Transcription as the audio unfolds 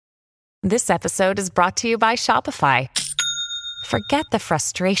This episode is brought to you by Shopify. Forget the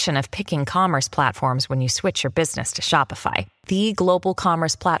frustration of picking commerce platforms when you switch your business to Shopify, the global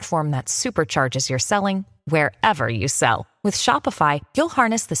commerce platform that supercharges your selling wherever you sell. With Shopify, you'll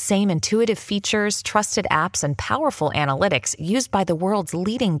harness the same intuitive features, trusted apps, and powerful analytics used by the world's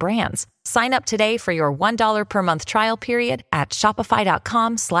leading brands. Sign up today for your $1 per month trial period at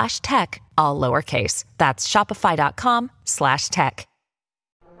shopify.com/tech, all lowercase. That's shopify.com/tech.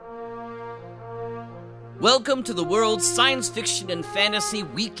 Welcome to the world's science fiction and fantasy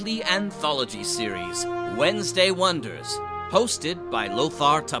weekly anthology series, Wednesday Wonders, hosted by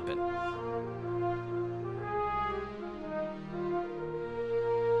Lothar Tuppan.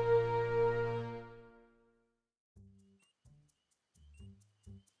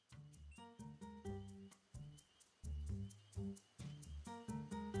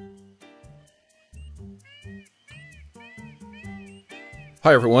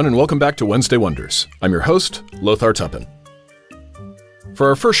 Hi everyone, and welcome back to Wednesday Wonders. I'm your host, Lothar Tuppan. For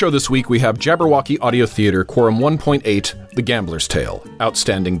our first show this week, we have Jabberwocky Audio Theater Quorum 1.8, The Gambler's Tale,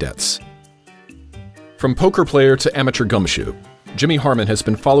 Outstanding Debts. From poker player to amateur gumshoe, Jimmy Harmon has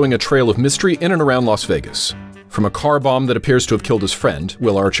been following a trail of mystery in and around Las Vegas. From a car bomb that appears to have killed his friend,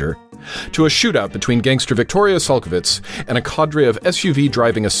 Will Archer, to a shootout between gangster Victoria Salkovitz and a cadre of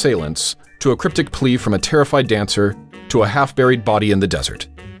SUV-driving assailants, to a cryptic plea from a terrified dancer, to a half-buried body in the desert.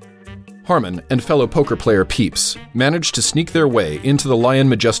 Harmon and fellow poker player Peeps managed to sneak their way into the Lion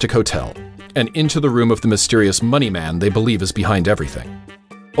Majestic Hotel and into the room of the mysterious money man they believe is behind everything,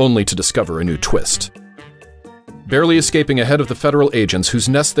 only to discover a new twist. Barely escaping ahead of the federal agents whose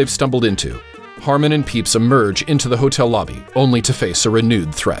nest they've stumbled into, Harmon and Peeps emerge into the hotel lobby, only to face a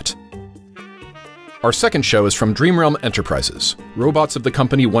renewed threat. Our second show is from Dream Realm Enterprises, Robotz of the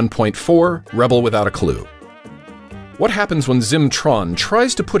Company 1.4, Rebel Without a Clue. What happens when Zimtron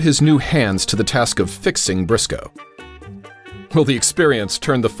tries to put his new hands to the task of fixing Briscoe? Will the experience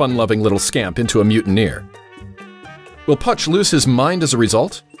turn the fun-loving little scamp into a mutineer? Will Putch lose his mind as a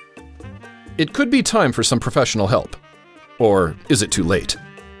result? It could be time for some professional help. Or is it too late?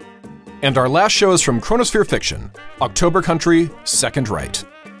 And our last show is from Chronosphere Fiction, October Country, Second Right.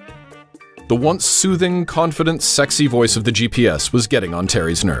 The once soothing, confident, sexy voice of the GPS was getting on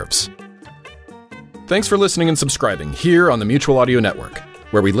Terry's nerves. Thanks for listening and subscribing here on the Mutual Audio Network,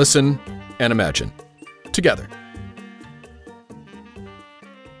 where we listen and imagine together.